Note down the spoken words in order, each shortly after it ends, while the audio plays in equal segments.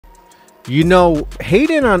You know,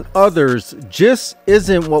 hating on others just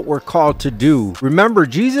isn't what we're called to do. Remember,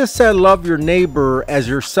 Jesus said, love your neighbor as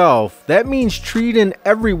yourself. That means treating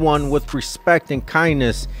everyone with respect and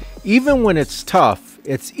kindness, even when it's tough.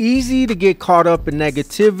 It's easy to get caught up in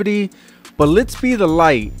negativity, but let's be the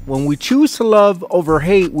light. When we choose to love over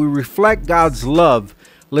hate, we reflect God's love.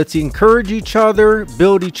 Let's encourage each other,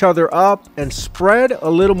 build each other up, and spread a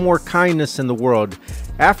little more kindness in the world.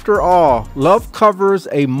 After all, love covers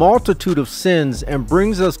a multitude of sins and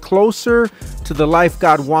brings us closer to the life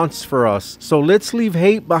God wants for us. So let's leave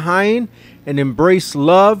hate behind and embrace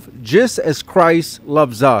love just as Christ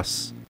loves us.